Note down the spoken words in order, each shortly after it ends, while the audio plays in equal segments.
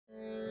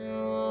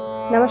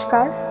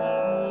Namaskar.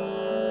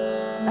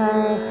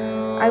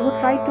 I would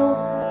try to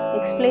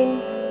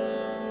explain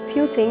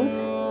few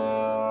things.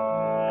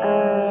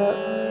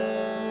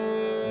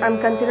 I'm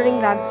considering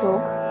Raag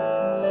Jog.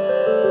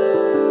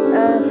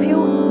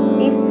 Few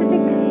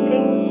aesthetic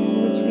things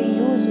which we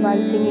use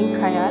while singing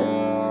Khayal,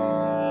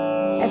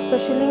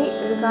 especially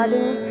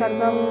regarding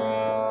Sargams,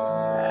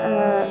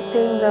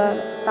 saying the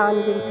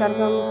Taans in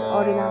Sargams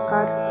or in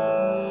Akar.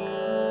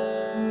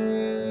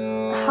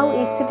 How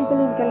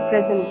aesthetically we can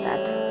present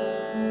that.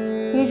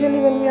 Usually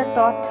when we are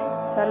taught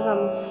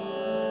Sargams,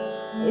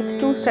 it's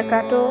too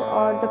staccato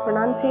or the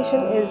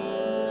pronunciation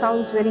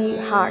sounds very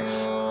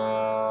harsh.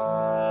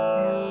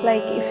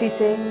 Like if we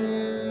say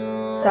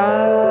sa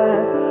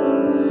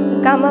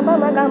ga ma pa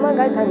ma ga ma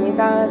ga sa ni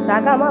sa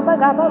ga ma pa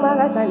ga pa ma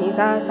ga sa ni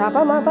sa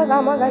pa ma pa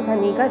ga ma ga sa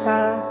ni ga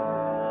sa.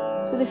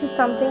 So this is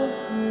something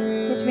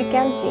which we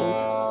can change.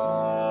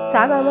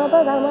 Sa ga ma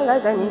pa ga ma ga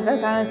sa ni ga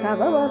sa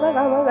pa ma pa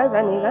ga ma ga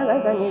sa ni ga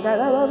sa ni sa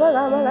ga ma pa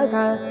ga ma ga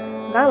sa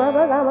ga ma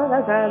pa ga ma ga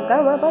sa ga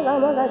ma pa ga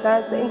ma ga sa.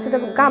 So instead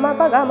of ga ma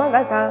pa ga ma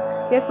ga sa,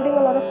 we are putting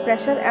a lot of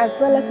pressure, as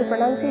well as the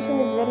pronunciation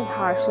is very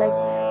harsh. Like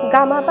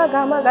ga ma pa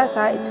ga ma ga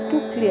sa, it's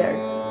too clear.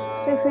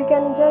 So if we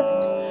can just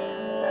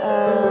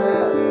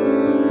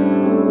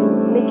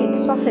make it,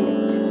 soften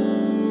it,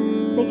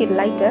 make it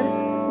lighter.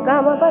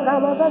 Ga ma pa ga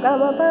ma pa ga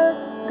ma pa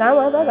ga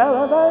ma pa ga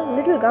ma pa.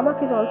 Little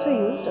gamak is also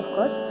used, of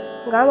course.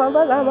 Ga ma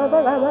pa ga ma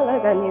pa ga ma ga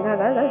sa ni sa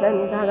ga sa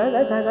ni sa ga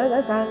sa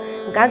ga sa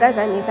ga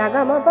sa ni sa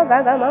ga ma pa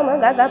ga ma ma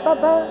ga pa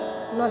pa.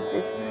 Not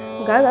this.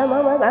 Ga ma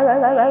ma ga ga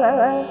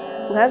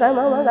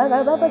ma ma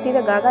ga pa pa. See,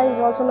 the ga is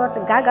also not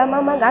ga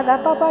ma ma ga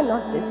pa pa.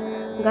 Not this.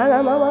 Ga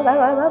ma ma ga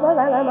pa pa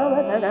ga ma ma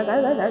sa ga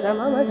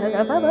ma ma sa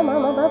pa pa ma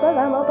ma pa pa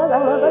ga ma pa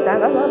sa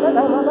ga ma pa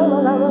ga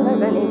ma ga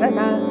sa ni ga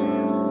sa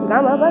ga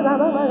ma pa ga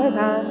ma ga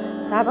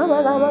sa pa ma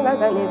ga ma ga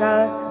sa ni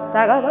sa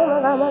ga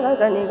ma ga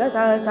sa ni ga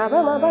sa pa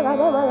ma pa ga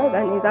ma ga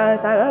sa ni sa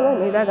ga ma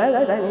ni sa ga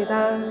sa ni sa.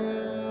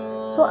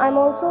 So I'm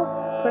also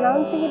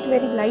pronouncing it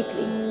very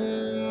lightly,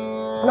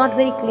 not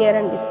very clear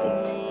and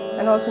distinct,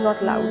 and also not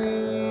loud.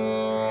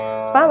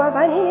 Pa ma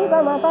pa ni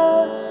pa ma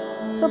pa.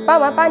 So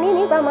pa ma pa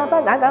ni pa ma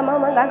pa ga ma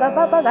ma ga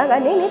pa pa ga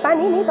ni pa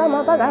ni pa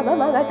ma pa ga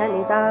ma ga sa ni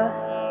sa.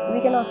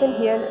 We can often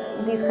hear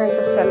these kinds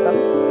of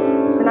sargams.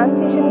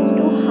 Pronunciation is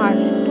too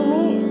harsh. To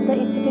me, the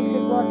aesthetics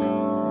is not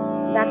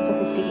that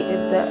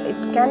sophisticated. It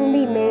can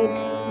be made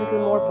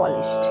little more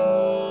polished.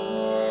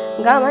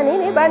 Ga ma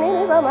ni pa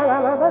ma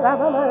ga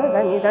pa ma ga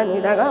sa ni sa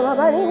ga ma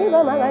pa ni pa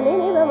ma ga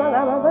ma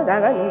ga ma pa sa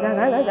ga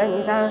sa ni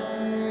sa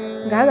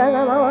ga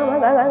ma ma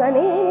ga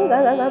ni ga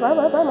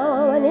pa pa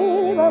ma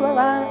ni pa ma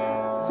ga.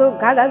 So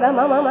ga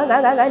ma ma ga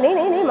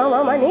ni ma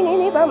ma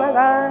ni pa ma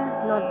ga.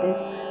 Not this.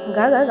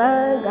 Ga ma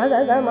ma ga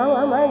ni ga ma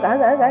ma ga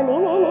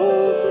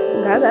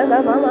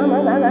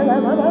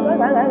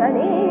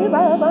ni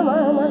pa pa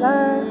ma ga.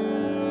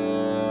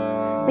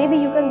 Maybe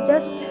you can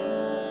just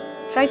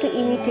try to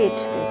imitate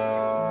this,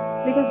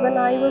 because when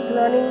I was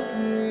learning,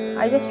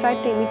 I just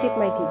tried to imitate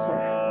my teacher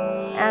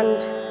and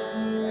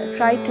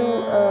try to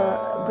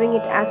bring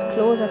it as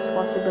close as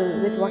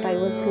possible with what I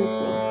was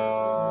listening.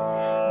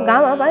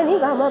 Ga ma pa ni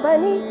ga ma pa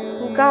ni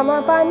ga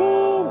ma pa ni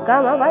ga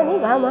ma pa ni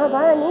ga ma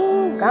pa ni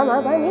ga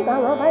ma pa ni ga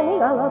ma pa ni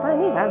ga ma pa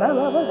ni sa ga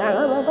ma pa sa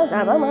ga ma pa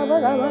sa pa ma pa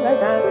ga ma ga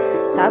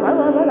sa pa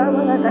ma pa ga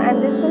ma ga sa. And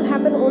this will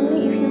happen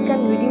only if you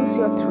can reduce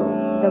your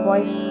throat. The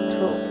voice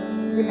throat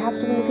will have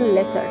to be a little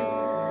lesser,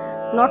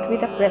 not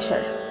with a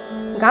pressure.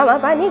 Ga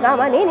ma pa ni pa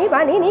ma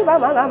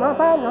ga ma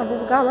pa. Not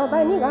this. Ga ma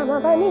pa ni ga ni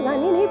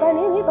pa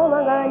ma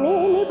ga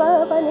ni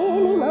pa pa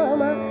ni ma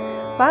ma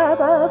pa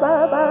pa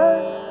pa pa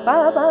pa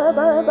pa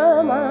pa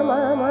pa ma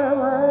ma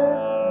ma.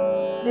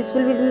 This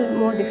will be a little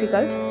more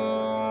difficult.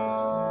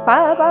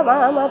 Pa pa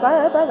ma ma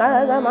pa pa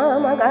ga ma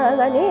ma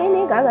ga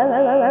ni ga ma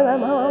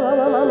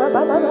ma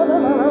pa pa pa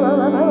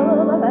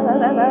ma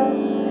ga.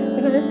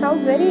 Because it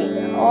sounds very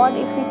odd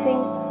if we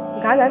sing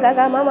ga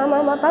ma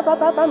ma pa pa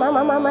pa ma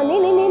ni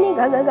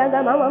ga ma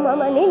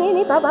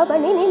ni pa pa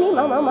ni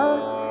ma.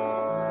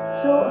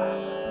 So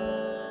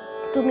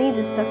to me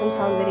this doesn't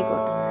sound very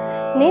good.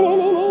 Ni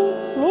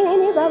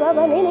pa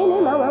pa ni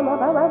ma ma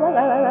pa pa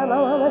ga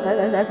ma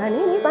sa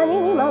ni pa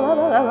ni ma ma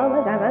ga ma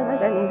sa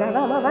ni sa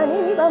ga ma pa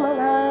ni pa ma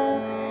ga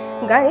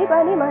ga ni pa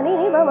ni ma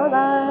ni pa ma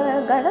ga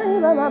sa ni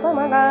pa ma ga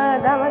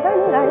ma sa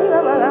ni ga ni pa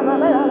ma ga ma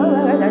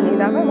sa ni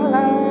sa pa ma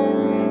ga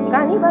ga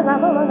ni pa ga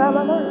ma ga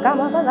ma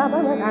pa ga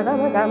ma sa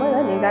ma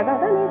ni sa ga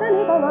sa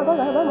ni pa ma ga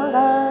ma ga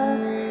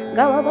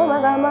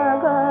ma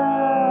ga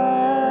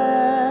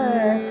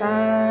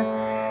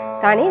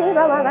sa ni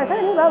pa ma ga sa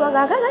ni pa ma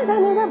ga sa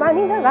ni sa pa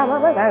ni sa ga ma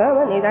pa sa ga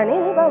ma ni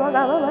pa ma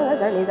ga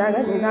sa ni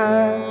sa.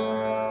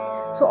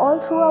 So all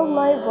throughout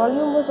my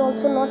volume was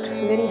also not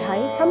very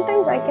high.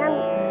 Sometimes I can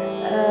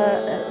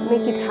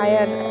make it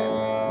higher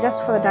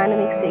just for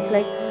dynamic sake,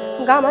 like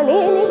ga ma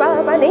ni pa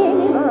pa ni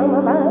ma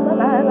ma pa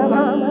pa ga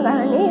ma ma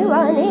ga ni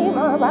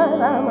ma pa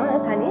ga ma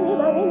sa ni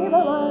pa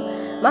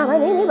ma ma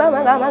ni pa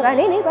ma ga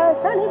ni pa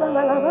sa ni pa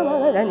ma ga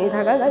sa ni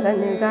sa ga sa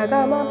ni sa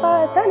ga ma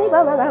pa sa ni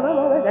pa ma ga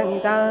sa ni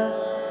sa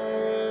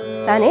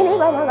Sa ni ni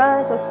ba ma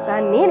ga. So sa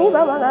ni ni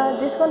ba ma ga.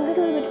 This one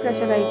little bit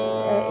pressure I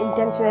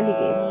intentionally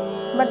gave,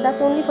 but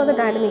that's only for the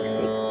dynamic's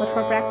sake. But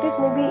for practice,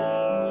 maybe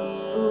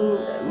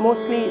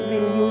mostly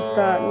we'll use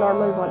the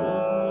normal volume.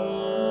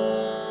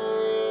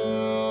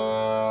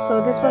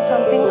 So this was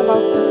something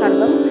about the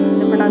sargams,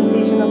 the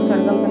pronunciation of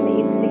sargams and the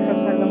aesthetics of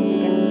sargams we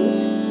can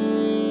use.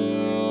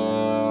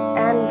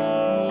 And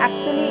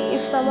actually,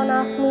 if someone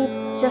asks me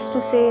just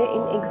to say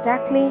in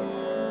exactly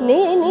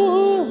 "ne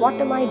ne," what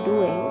am I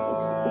doing?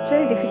 It's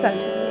very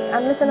difficult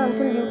unless and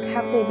until you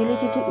have the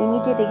ability to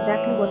imitate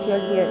exactly what you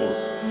are hearing.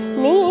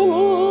 Ne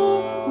ne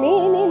ne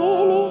ne ne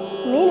ne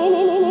ne ne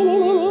ne ne ne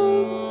ne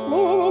ne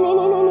ne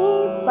ne ne ne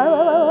ba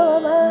ba ba ba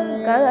ba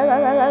ga ga ga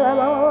ga ga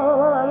ma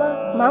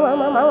ma ma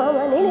ma ma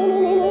ma ne ne ne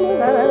ne ne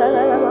ga ga ga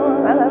ga ma ma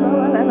ga ga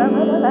ma ga ga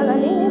ma ga ga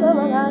ne ne ma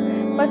ma ga.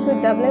 First with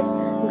doublets,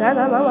 ga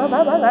ga ma ma ba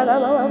ba ga ga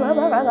ma ma ba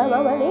ba ga ga ma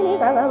ma ne ne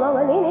ga ga ma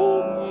ma ne ne,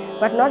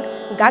 but not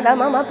ga ga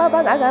ma ma ba ba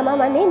ga ga ma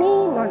ma ne ne,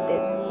 not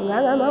this. Ga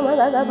ga ma ma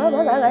ga ga ba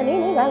ba ga ga ne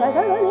ne ga ga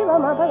sa ga ne ba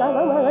ma ba ga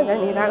ga ma ga sa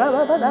ne sa ga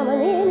ma ba ga ma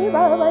ne ne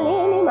ba ba ne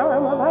ne ma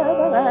ma ba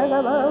ba ga ga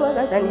ma ma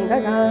ga sa ne ga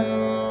sa.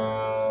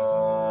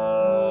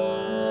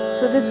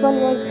 So this one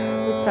was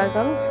with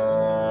sargams,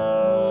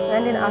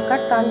 and in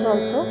akat taans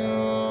also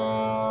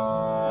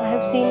I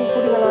have seen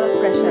putting a lot of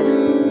pressure.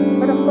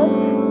 But of course,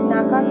 in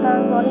akat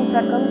taans or in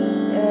sargams,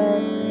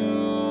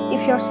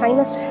 if your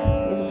sinus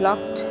is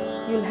blocked,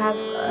 you'll have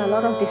a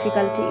lot of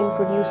difficulty in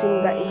producing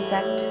the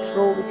exact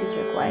throw which is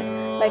required.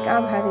 Like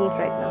I'm having it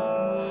right now.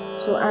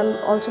 So I'm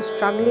also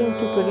struggling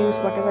to produce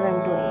whatever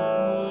I'm doing.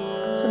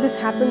 So this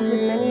happens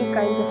with many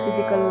kinds of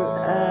physical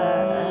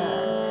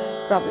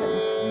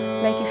problems.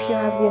 Like if you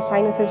have your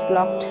sinuses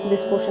blocked,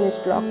 this portion is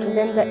blocked,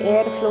 then the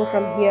air flow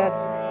from here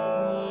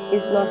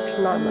is not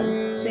normal.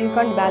 So you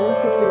can't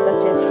balance it with the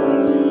chest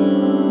voice.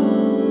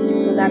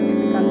 So that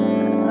becomes a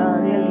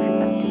real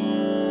difficulty.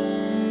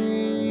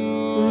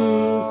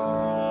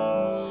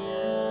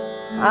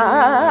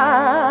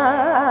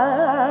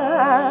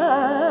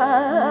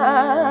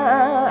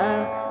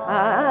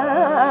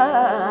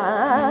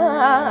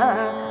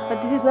 But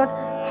this is not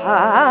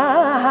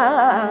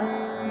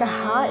the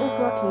ha is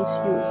not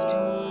used.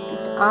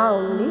 It's ah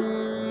only.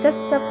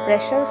 Just the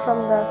pressure from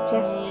the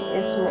chest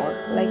is more,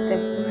 like the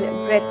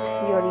breath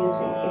you are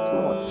using, it's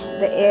more.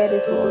 The air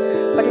is more,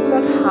 but it's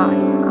not ha,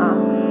 it's ah.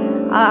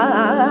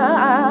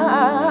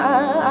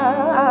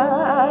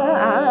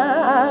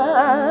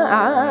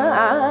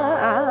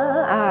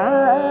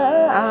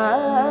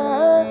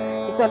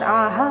 It's not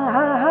ah ha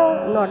ha ha,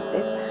 not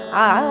this.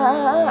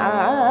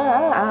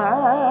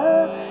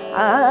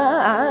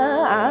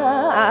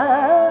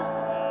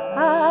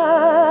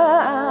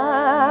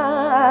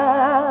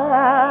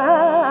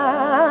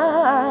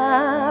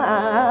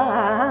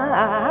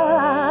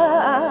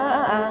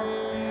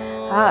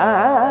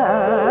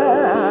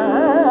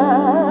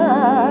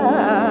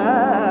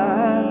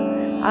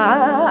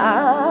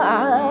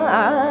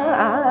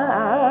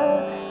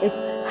 It's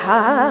ha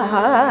ha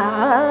ha,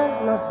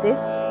 not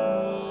this.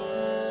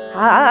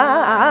 Ha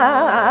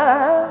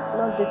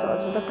not this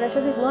also. The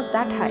pressure is not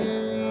that high.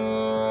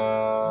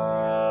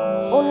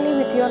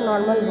 Only with your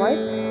normal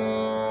voice,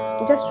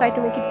 just try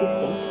to make it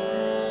distinct.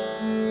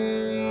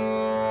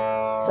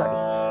 Sorry.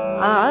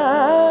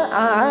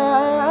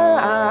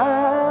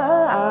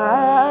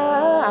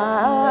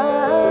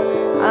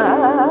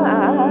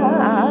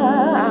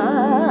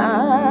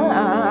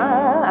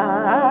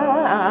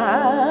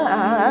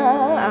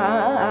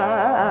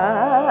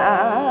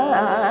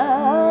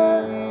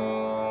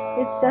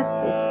 It's just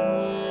this.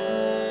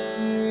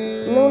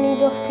 No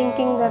need of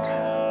thinking that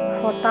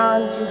for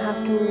taans you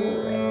have to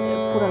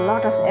put a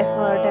lot of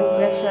effort and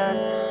pressure.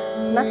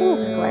 Nothing is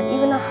required.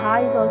 Even a ha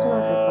is also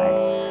not required.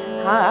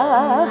 Ha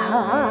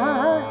ha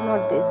ha,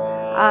 not this.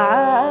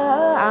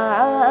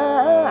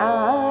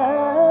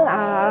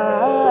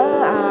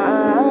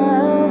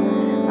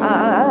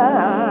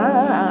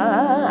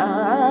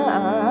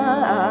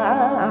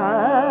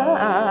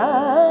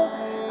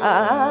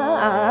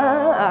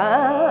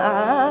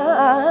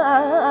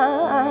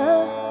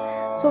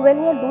 So when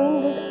you are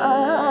doing this,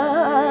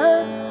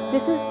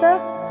 this is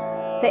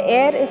the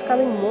air is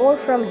coming more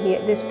from here,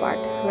 this part,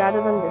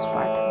 rather than this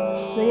part.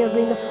 When you are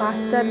doing the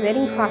faster,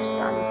 very fast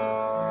taans.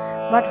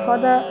 But for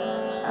the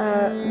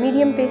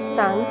medium paced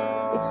taans,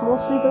 it's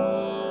mostly the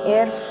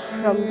air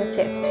from the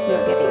chest you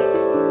are getting it.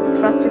 The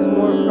thrust is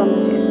more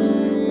from the chest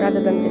rather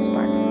than this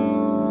part.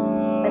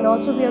 And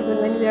also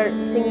when we are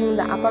singing in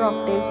the upper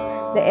octaves,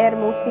 the air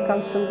mostly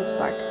comes from this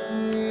part.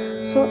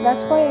 So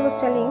that's why I was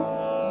telling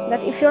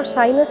that if your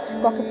sinus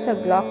pockets are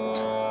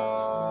blocked,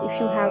 if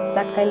you have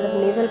that kind of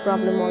nasal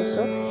problem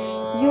also,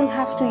 you'll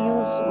have to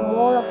use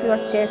more of your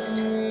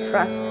chest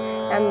thrust,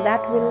 and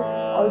that will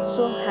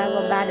also have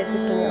a bad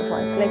effect on your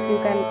voice, like you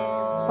can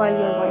spoil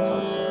your voice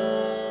also.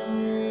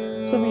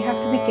 So we have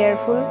to be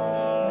careful.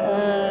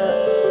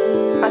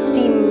 A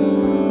steam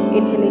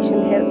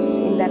inhalation helps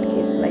in that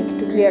case, like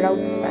to clear out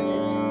this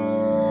passage.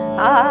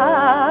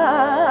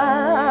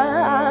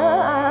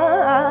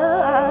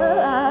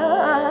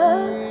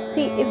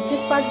 See, if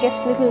this part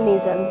gets little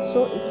nasal,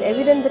 so it's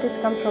evident that it's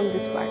come from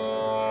this part.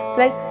 It's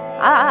like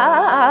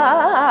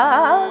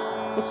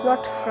it's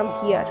not from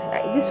here.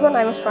 This one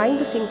I was trying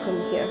to sing from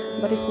here,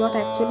 but it's not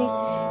actually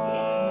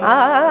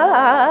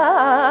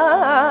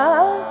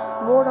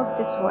mode of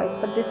this voice,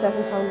 but this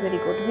doesn't sound very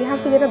good. We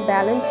have to get a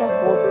balance of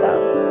both the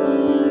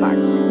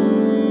parts.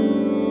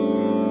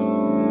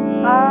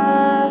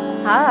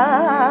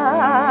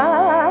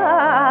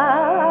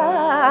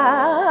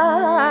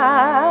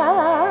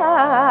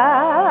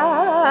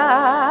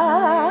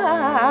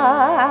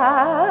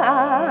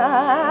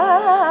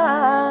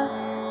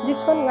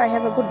 This one I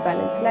have a good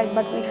balance, like,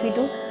 but if we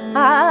do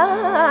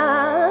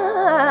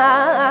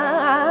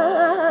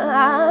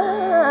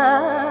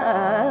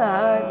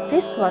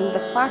this one,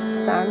 the fast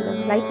Taan, the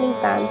lightning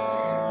Taans,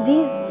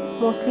 these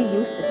mostly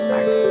use this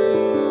part.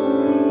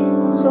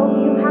 So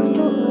you have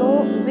to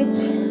know which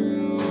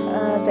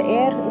the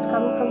air is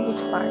coming from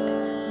which part.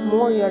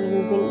 More you are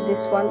using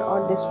this one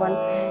or this one,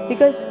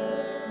 because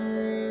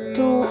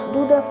to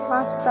do the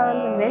fast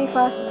Taans and very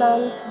fast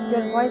Taans,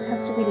 your voice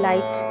has to be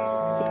light.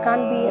 It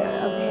can't be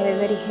a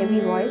very heavy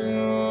voice.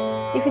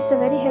 If it's a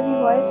very heavy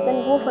voice,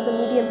 then go for the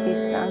medium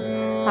paced Taans.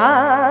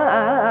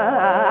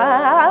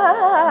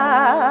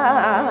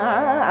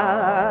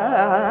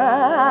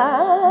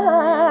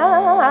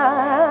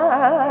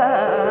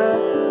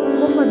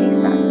 Go for these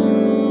Taans.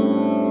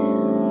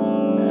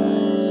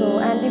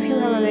 And if you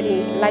have a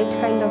very light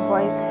kind of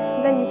voice,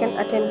 then you can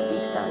attempt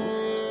these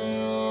Taans.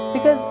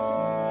 Because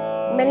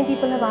many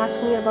people have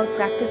asked me about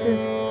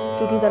practices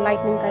to do the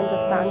lightning kinds of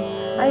Taans.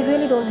 I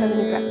really don't have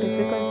any practice,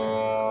 because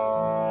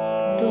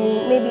to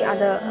me, maybe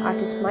other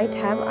artists might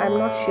have, I'm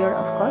not sure,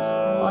 of course,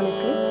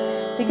 honestly,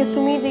 because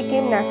to me they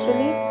came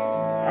naturally,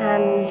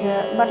 and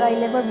but I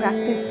never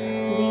practice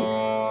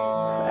these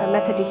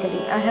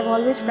methodically. I have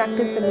always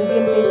practiced the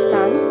medium paced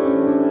Taans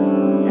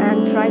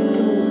and tried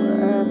to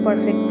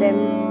perfect them,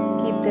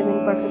 keep them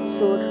in perfect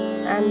sur,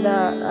 and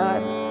the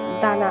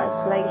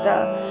danas, like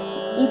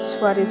each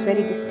swar is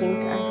very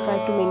distinct. I try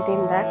to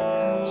maintain that.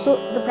 So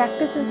the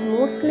practice is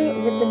mostly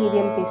with the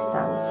medium paced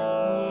Taans.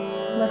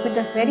 But with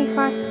the very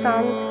fast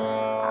Taans,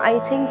 I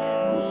think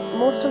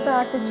most of the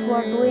artists who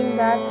are doing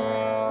that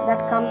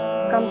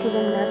come to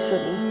them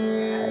naturally.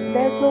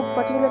 There's no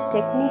particular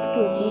technique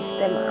to achieve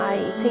them, I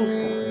think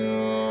so.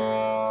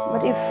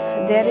 But if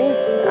there is,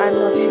 I'm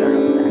not sure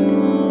of that.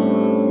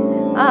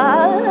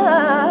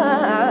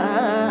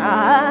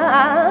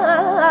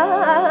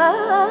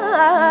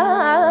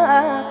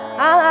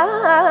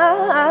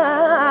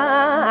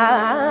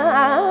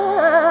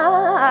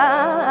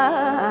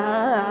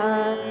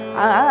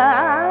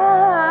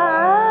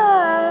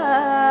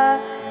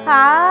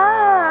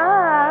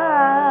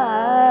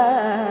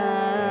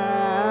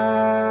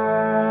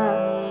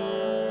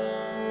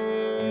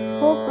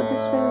 Hope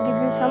this will give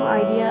you some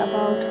idea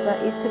about the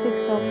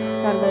aesthetics of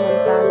Sargam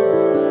and Taan.